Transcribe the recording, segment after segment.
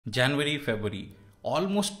January, February,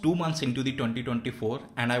 almost 2 months into the 2024,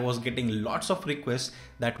 and I was getting lots of requests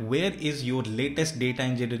that where is your latest data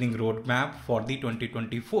engineering roadmap for the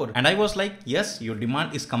 2024? And I was like, yes, your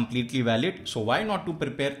demand is completely valid. So why not to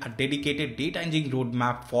prepare a dedicated data engineering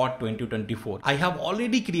roadmap for 2024? I have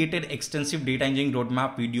already created extensive data engineering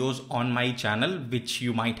roadmap videos on my channel, which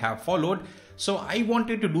you might have followed. So I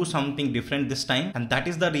wanted to do something different this time, and that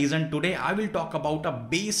is the reason today I will talk about a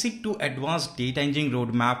basic to advanced data engineering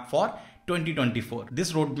roadmap for 2024.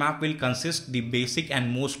 This roadmap will consist the basic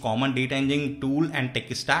and most common data engineering tool and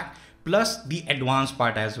tech stack plus the advanced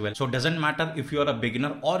part as well. So it doesn't matter if you are a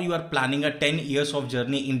beginner or you are planning a 10 years of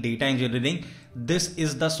journey in data engineering, this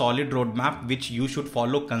is the solid roadmap which you should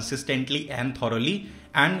follow consistently and thoroughly.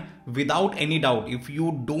 And without any doubt, if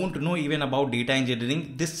you don't know even about data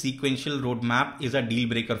engineering, this sequential roadmap is a deal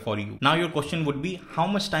breaker for you. Now your question would be, how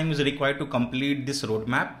much time is required to complete this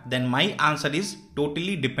roadmap? Then my answer is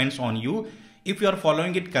totally depends on you. If you are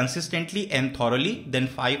following it consistently and thoroughly, then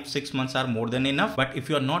 5-6 months are more than enough. But if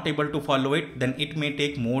you are not able to follow it, then it may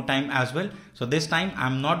take more time as well. So this time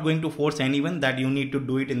I'm not going to force anyone that you need to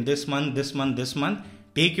do it in this month, this month, this month.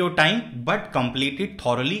 Take your time, but complete it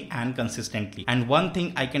thoroughly and consistently. And one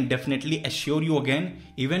thing I can definitely assure you again,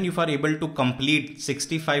 even if you are able to complete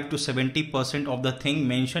 65 to 70% of the thing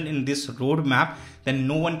mentioned in this roadmap, then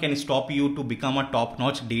no one can stop you to become a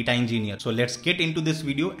top-notch data engineer. So let's get into this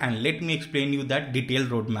video and let me explain you that detailed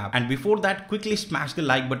roadmap. And before that, quickly smash the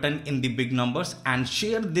like button in the big numbers and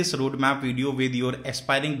share this roadmap video with your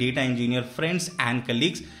aspiring data engineer friends and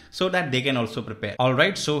colleagues so that they can also prepare. All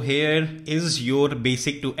right, so here is your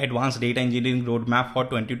basic to advanced data engineering roadmap for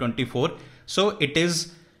 2024. So it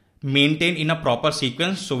is maintained in a proper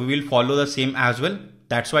sequence. So we will follow the same as well.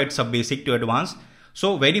 That's why it's a basic to advanced.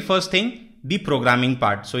 So very first thing, the programming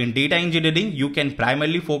part. So in data engineering, you can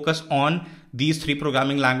primarily focus on these three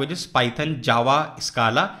programming languages: Python, Java,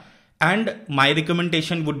 Scala. And my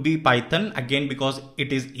recommendation would be Python, again, because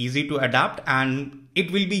it is easy to adapt and it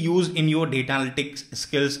will be used in your data analytics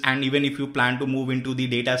skills. And even if you plan to move into the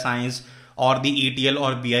data science or the ETL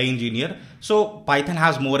or BI engineer, so Python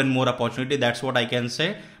has more and more opportunity. That's what I can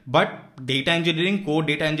say. But data engineering, core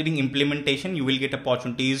data engineering implementation, you will get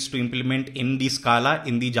opportunities to implement in the Scala,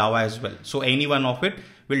 in the Java as well. So any one of it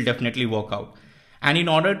will definitely work out. And in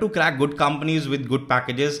order to crack good companies with good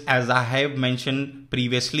packages, as I have mentioned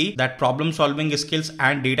previously, that problem solving skills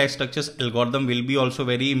and data structures algorithm will be also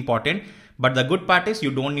very important. But the good part is you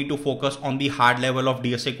don't need to focus on the hard level of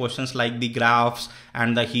DSA questions like the graphs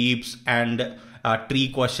and the heaps and tree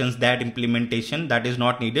questions. That implementation, that is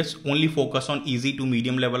not needed. Only focus on easy to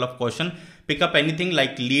medium level of question. Pick up anything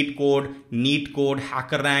like lead code, neat code,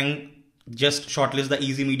 HackerRank. Just shortlist the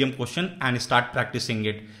easy medium question and start practicing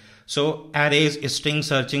it. So arrays, string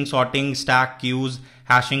searching, sorting, stack, queues,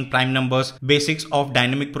 hashing, prime numbers, basics of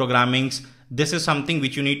dynamic programming. This is something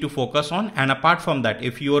which you need to focus on. And apart from that,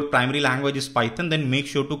 if your primary language is Python, then make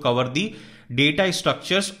sure to cover the data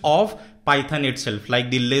structures of Python itself,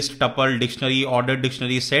 like the list, tuple, dictionary, ordered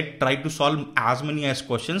dictionary, set. Try to solve as many as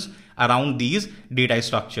questions around these data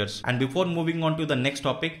structures. And before moving on to the next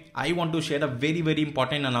topic, I want to share a very, very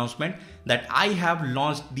important announcement that I have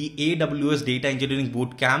launched the AWS Data Engineering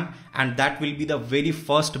Bootcamp, and that will be the very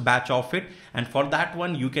first batch of it. And for that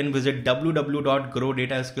one, you can visit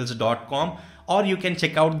www.growdataskills.com, or you can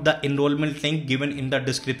check out the enrollment link given in the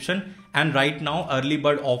description. And right now, early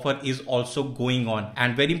bird offer is also going on.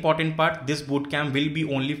 And very important part, this bootcamp will be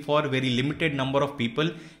only for very limited number of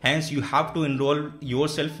people. Hence, you have to enroll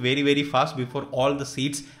yourself very, very fast before all the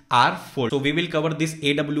seats are full. So we will cover this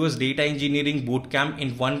AWS Data Engineering Bootcamp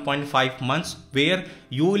in 1.5 months, where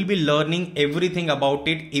you will be learning everything about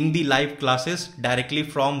it in the live classes directly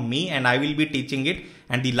from me, and I will be teaching it.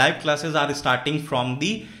 And the live classes are starting from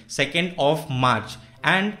the 2nd of March.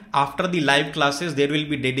 And after the live classes, there will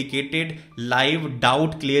be dedicated live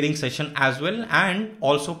doubt clearing session as well, and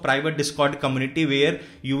also private Discord community where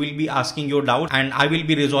you will be asking your doubts and I will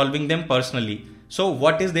be resolving them personally. So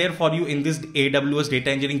what is there for you in this AWS Data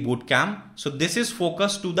Engineering Bootcamp? So this is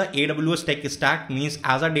focused to the AWS tech stack, means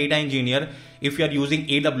as a data engineer, if you are using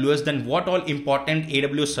AWS, then what all important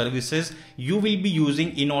AWS services you will be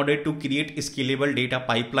using in order to create scalable data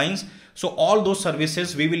pipelines. So all those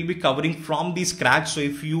services we will be covering from the scratch. So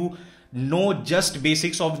if you know just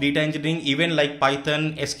basics of data engineering, even like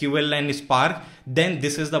Python, SQL and Spark, then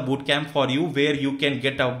this is the bootcamp for you, where you can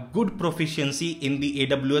get a good proficiency in the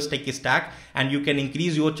AWS tech stack and you can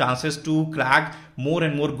increase your chances to crack more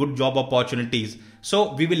and more good job opportunities.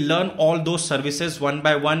 So we will learn all those services one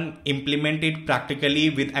by one, implement it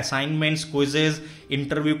practically with assignments, quizzes,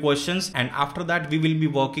 interview questions, and after that we will be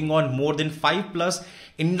working on more than 5+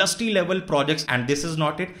 industry level projects. And this is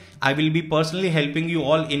not it. I will be personally helping you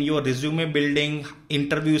all in your resume building,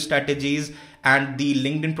 interview strategies, and the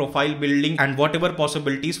LinkedIn profile building, and whatever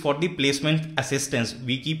possibilities for the placement assistance.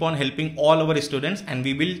 We keep on helping all our students and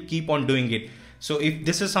we will keep on doing it. So if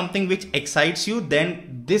this is something which excites you,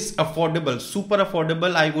 then this affordable, super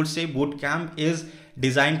affordable, I would say, bootcamp is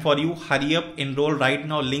designed for you. Hurry up, enroll right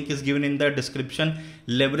now. Link is given in the description.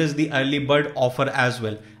 Leverage the early bird offer as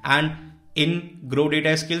well. And in Grow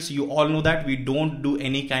Data Skills, you all know that we don't do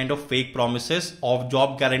any kind of fake promises of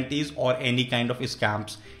job guarantees or any kind of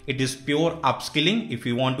scams. It is pure upskilling. If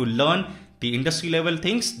you want to learn the industry level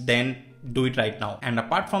things, then do it right now. And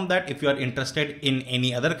apart from that, if you are interested in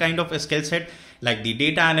any other kind of a skill set like the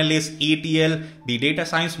data analyst, ETL, the data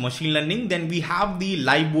science, machine learning, then we have the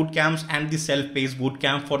live bootcamps and the self-paced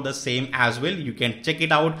bootcamp for the same as well. You can check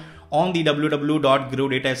it out on the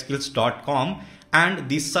www.growdataskills.com. And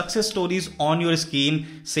the success stories on your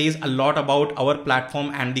screen says a lot about our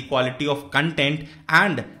platform and the quality of content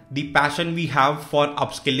and the passion we have for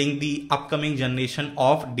upskilling the upcoming generation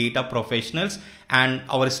of data professionals. And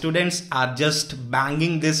our students are just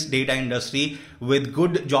banging this data industry with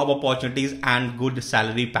good job opportunities and good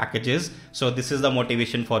salary packages. So this is the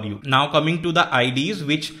motivation for you. Now coming to the IDs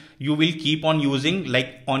which you will keep on using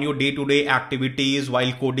like on your day-to-day activities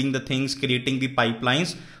while coding the things, creating the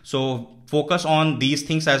pipelines. So focus on these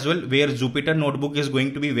things as well, where Jupyter Notebook is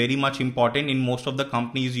going to be very much important. In most of the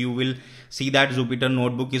companies you will see that Jupyter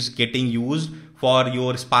Notebook is getting used for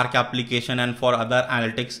your Spark application and for other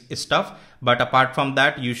analytics stuff. But apart from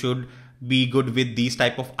that, you should be good with these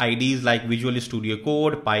type of IDs like Visual Studio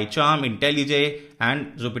Code, PyCharm, IntelliJ,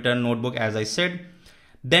 and Jupyter Notebook, as I said.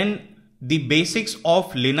 Then the basics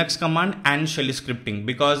of Linux command and shell scripting,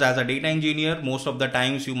 because as a data engineer, most of the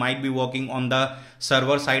times you might be working on the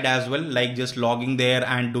server side as well, like just logging there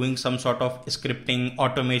and doing some sort of scripting,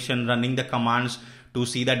 automation, running the commands to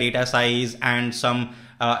see the data size and some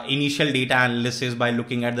initial data analysis by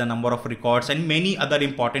looking at the number of records and many other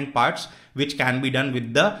important parts which can be done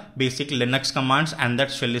with the basic Linux commands and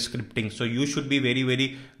that shell scripting. So you should be very,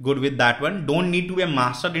 very good with that one. Don't need to be a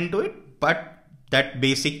master into it, but that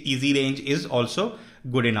basic easy range is also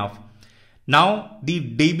good enough. Now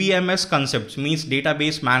the DBMS concepts, means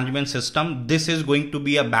database management system. This is going to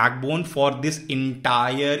be a backbone for this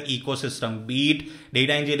entire ecosystem, be it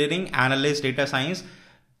data engineering, analyst, data science.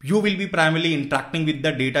 You will be primarily interacting with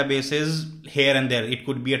the databases here and there. It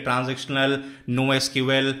could be a transactional,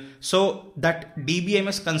 NoSQL. So that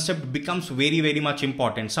DBMS concept becomes very, very much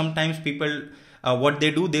important. Sometimes people what they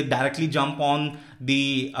do, they directly jump on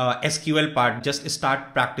the SQL part, just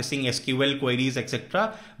start practicing SQL queries,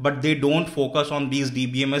 etc. But they don't focus on these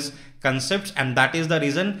DBMS concepts, and that is the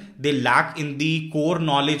reason they lack in the core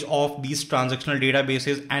knowledge of these transactional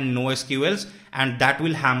databases and NoSQLs, and that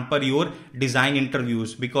will hamper your design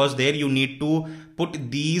interviews, because there you need to put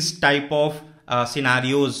these type of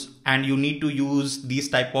scenarios and you need to use these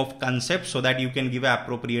type of concepts so that you can give an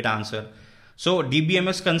appropriate answer. So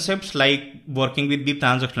DBMS concepts like working with the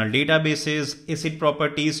transactional databases, ACID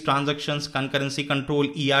properties, transactions, concurrency control,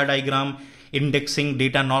 ER diagram, indexing,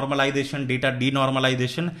 data normalization, data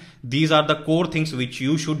denormalization. These are the core things which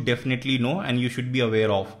you should definitely know and you should be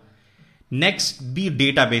aware of. Next, the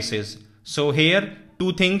databases. So here,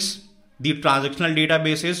 two things: the transactional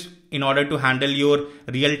databases, in order to handle your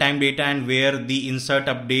real-time data and where the insert,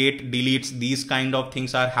 update, deletes, these kind of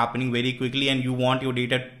things are happening very quickly and you want your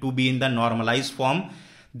data to be in the normalized form.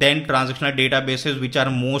 Then transactional databases, which are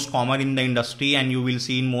most common in the industry and you will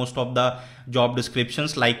see in most of the job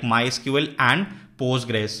descriptions, like MySQL and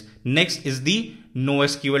Postgres. Next is the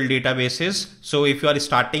NoSQL databases. So if you are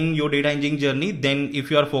starting your data engineering journey, then if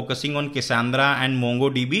you are focusing on Cassandra and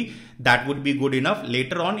MongoDB, that would be good enough.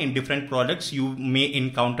 Later on in different projects, you may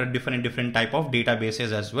encounter different type of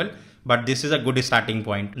databases as well. But this is a good starting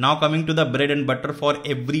point. Now coming to the bread and butter for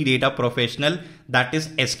every data professional, that is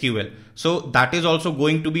SQL. So that is also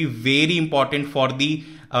going to be very important for the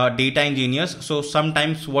data engineers. So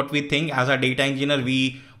sometimes what we think as a data engineer,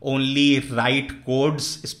 we only write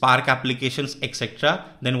codes, Spark applications, etc.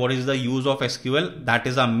 Then what is the use of SQL? That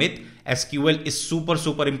is a myth. SQL is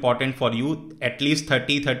super important for you, at least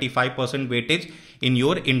 30-35% weightage in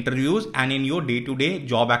your interviews and in your day-to-day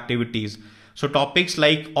job activities. So topics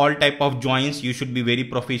like all type of joins, you should be very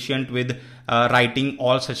proficient with writing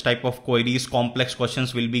all such type of queries. Complex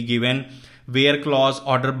questions will be given. Where clause,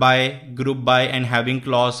 order by, group by, and having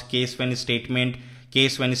clause, case when statement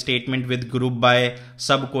with group by,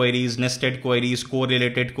 sub queries, nested queries,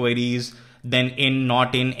 correlated queries, then in,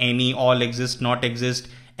 not in, any, all exist, not exist,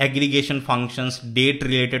 aggregation functions, date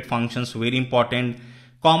related functions, very important.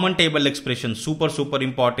 Common table expression, super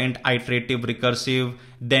important. Iterative, recursive,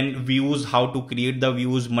 then views, how to create the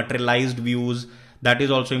views, materialized views, that is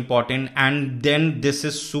also important. And then this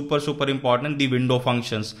is super important, the window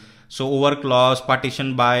functions. So over clause,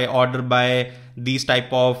 partition by, order by, these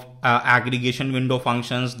type of aggregation window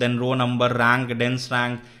functions, then row number, rank, dense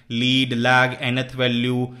rank, lead, lag, nth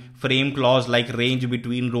value, frame clause like range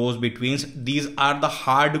between, rows betweens. These are the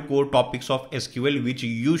hardcore topics of SQL which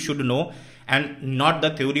you should know, and not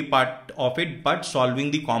the theory part of it, but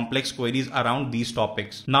solving the complex queries around these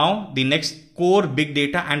topics. Now the next, core big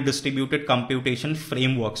data and distributed computation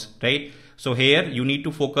frameworks, right? So here you need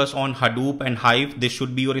to focus on Hadoop and Hive. This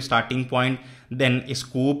should be your starting point. Then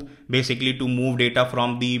Scoop, basically to move data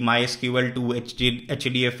from the MySQL to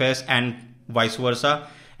HDFS and vice versa.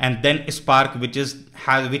 And then Spark, which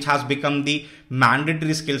has become the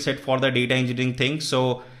mandatory skill set for the data engineering thing.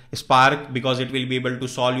 So Spark, because it will be able to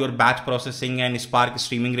solve your batch processing and Spark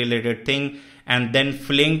streaming related thing. And then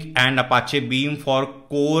Flink and Apache Beam for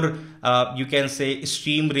core, you can say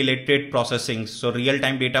stream related processing. So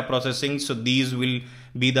real-time data processing. So these will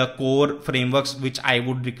be the core frameworks which I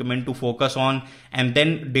would recommend to focus on. And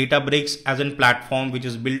then Databricks as a platform which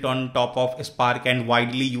is built on top of Spark and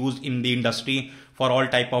widely used in the industry for all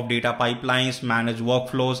type of data pipelines, manage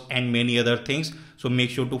workflows, and many other things. So make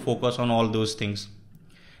sure to focus on all those things.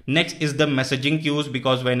 Next is the messaging queues,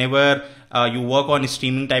 because whenever you work on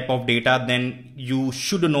streaming type of data, then you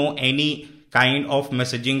should know any kind of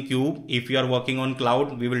messaging queue. If you are working on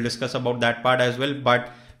cloud, we will discuss about that part as well.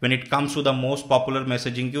 But when it comes to the most popular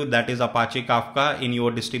messaging queue, that is Apache Kafka in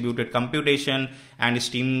your distributed computation and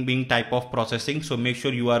streaming type of processing. So make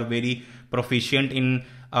sure you are very proficient in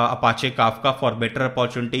Apache Kafka for better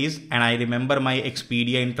opportunities. And I remember my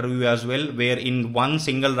Expedia interview as well, where in one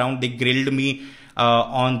single round they grilled me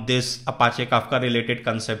on this Apache Kafka related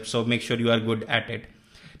concept. So make sure you are good at it.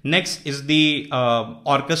 Next is the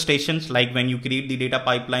orchestrations, like when you create the data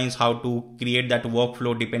pipelines, how to create that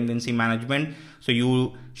workflow dependency management. So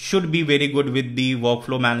you should be very good with the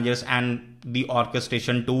workflow managers and the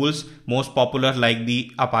orchestration tools, most popular like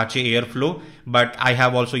the Apache Airflow, but I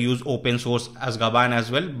have also used open source as Gaban as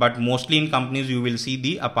well, but mostly in companies you will see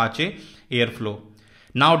the Apache Airflow.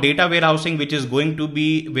 Now data warehousing, which is going to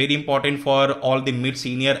be very important for all the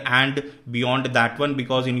mid-senior and beyond that one,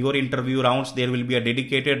 because in your interview rounds there will be a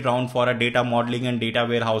dedicated round for a data modeling and data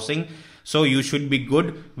warehousing. So you should be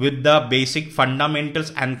good with the basic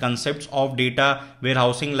fundamentals and concepts of data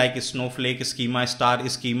warehousing like Snowflake, schema, star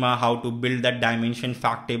schema, how to build that dimension,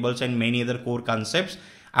 fact tables, and many other core concepts.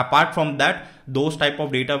 Apart from that, those type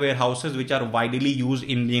of data warehouses which are widely used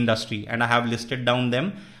in the industry, and I have listed down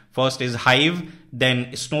them. First is Hive,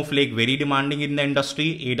 then Snowflake, very demanding in the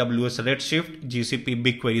industry, AWS Redshift, GCP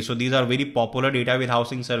BigQuery. So these are very popular data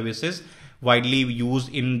warehousing services widely used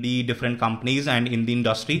in the different companies and in the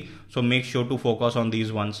industry. So make sure to focus on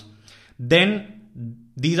these ones. Then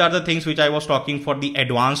these are the things which I was talking for the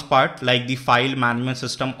advanced part, like the file management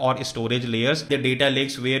system or storage layers, the data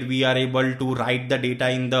lakes where we are able to write the data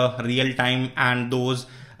in the real time, and those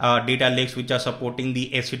data lakes which are supporting the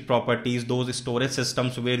ACID properties, those storage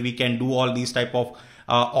systems where we can do all these type of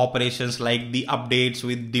operations like the updates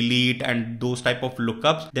with delete and those type of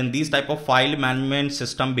lookups. Then these type of file management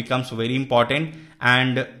system becomes very important,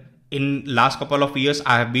 and in last couple of years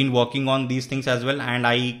I have been working on these things as well, and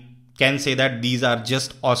I can say that these are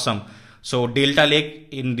just awesome. So Delta Lake,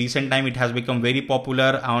 in recent time it has become very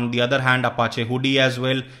popular. On the other hand, Apache Hudi as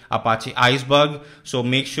well, Apache Iceberg. So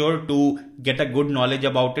make sure to get a good knowledge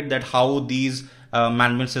about it, that how these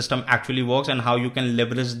management system actually works and how you can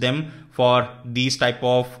leverage them for these type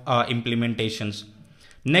of implementations.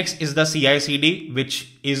 Next is the CI/CD,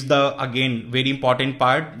 which is the again very important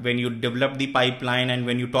part when you develop the pipeline and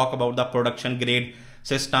when you talk about the production grade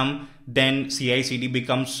system. Then CI/CD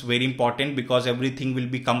becomes very important because everything will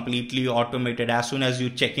be completely automated. As soon as you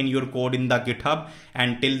check in your code in the GitHub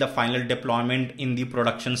until the final deployment in the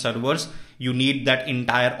production servers, you need that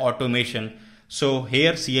entire automation. So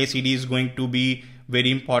here CI/CD is going to be very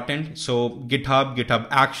important. So GitHub, GitHub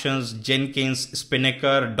Actions, Jenkins,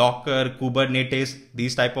 Spinnaker, Docker, Kubernetes,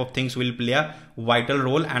 these type of things will play a vital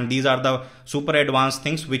role, and these are the super advanced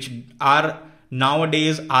things which are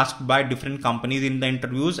nowadays asked by different companies in the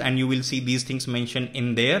interviews, and you will see these things mentioned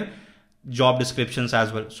in there. job descriptions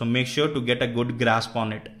as well. So make sure to get a good grasp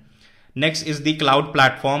on it. Next is the cloud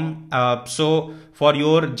platform. So for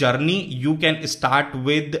your journey, you can start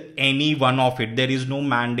with any one of it. There is no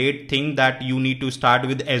mandate thing that you need to start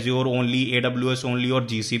with Azure only, AWS only, or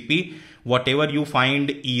GCP. Whatever you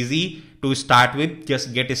find easy to start with,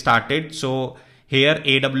 just get started. So here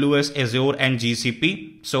AWS, Azure and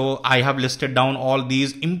GCP. So I have listed down all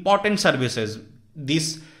these important services.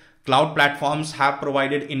 These cloud platforms have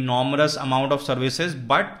provided enormous amount of services,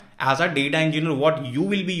 but as a data engineer, what you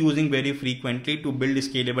will be using very frequently to build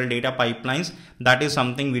scalable data pipelines, that is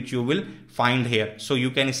something which you will find here. So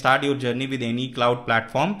you can start your journey with any cloud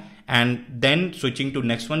platform, and then switching to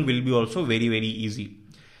next one will be also very, very easy.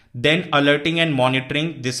 Then alerting and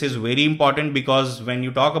monitoring. This is very important because when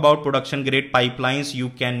you talk about production grade pipelines, you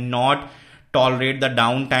cannot tolerate the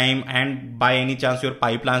downtime, and by any chance your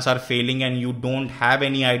pipelines are failing and you don't have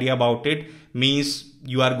any idea about it, means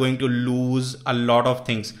you are going to lose a lot of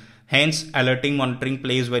things. Hence, alerting monitoring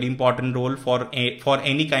plays very important role for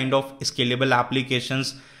any kind of scalable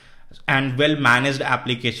applications and well managed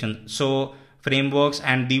application. So frameworks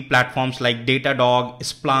and the platforms like Datadog,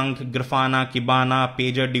 Splunk, 𝗲𝗏,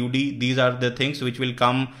 PagerDuty, these are the things which will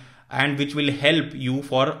come and which will help you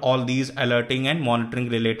for all these alerting and monitoring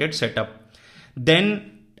related setup.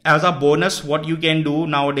 Then as a bonus, what you can do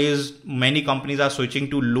nowadays, many companies are switching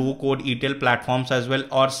to low code ETL platforms as well,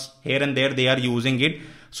 or here and there they are using it.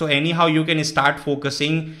 So anyhow, you can start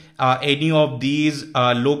focusing any of these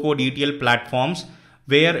low code ETL platforms,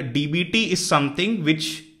 where DBT is something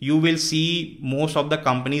which you will see most of the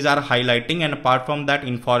companies are highlighting, and apart from that,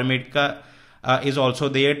 Informatica is also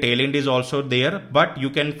there, Talent is also there, but you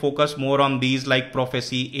can focus more on these like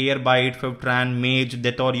𝗶𝗶, Airbyte, Fivetran, Mage,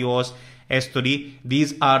 Datorios, 𝗏�.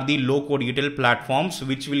 These are the low code ETL platforms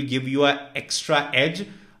which will give you an extra edge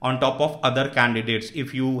on top of other candidates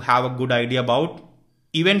if you have a good idea about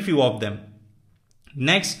even few of them.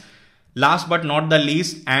 Next, last but not the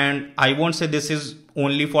least, and I won't say this is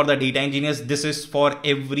only for the data engineers, this is for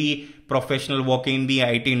every professional working in the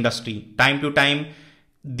IT industry. Time to time,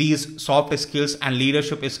 these soft skills and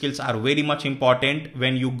leadership skills are very much important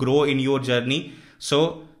when you grow in your journey.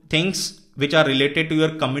 So things which are related to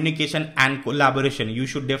your communication and collaboration, you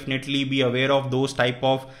should definitely be aware of those type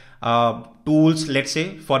of tools. Let's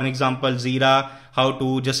say for an example, Jira, how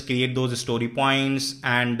to just create those story points,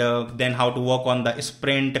 and then how to work on the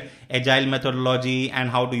sprint agile methodology, and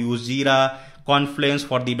how to use Jira, Confluence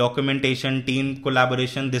for the documentation, team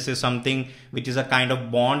collaboration. This is something which is a kind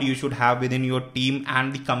of bond you should have within your team,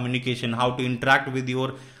 and the communication, how to interact with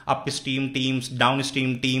your upstream teams,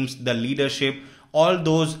 downstream teams, the leadership. All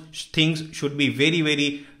those things should be very,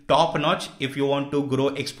 very top notch if you want to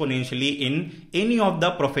grow exponentially in any of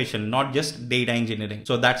the profession, not just data engineering.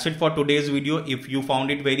 So that's it for today's video. If you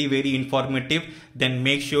found it very, very informative, then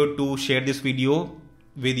make sure to share this video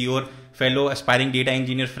with your fellow aspiring data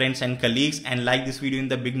engineer friends and colleagues, and like this video in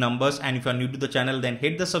the big numbers. And if you are new to the channel, then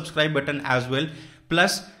hit the subscribe button as well.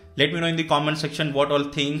 Plus, let me know in the comment section what all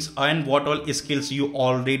things and what all skills you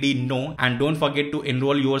already know. And don't forget to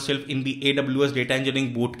enroll yourself in the AWS Data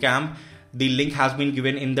Engineering Bootcamp. The link has been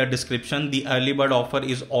given in the description. The early bird offer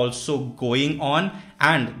is also going on,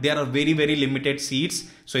 and there are very, very limited seats.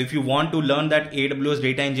 So if you want to learn that AWS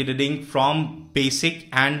data engineering from basic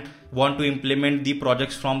and want to implement the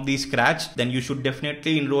projects from the scratch, then you should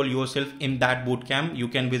definitely enroll yourself in that bootcamp. You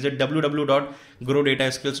can visit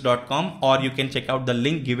www.growdataskills.com, or you can check out the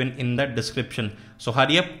link given in the description. So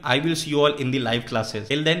hurry up, I will see you all in the live classes.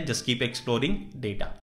 Till then, just keep exploring data.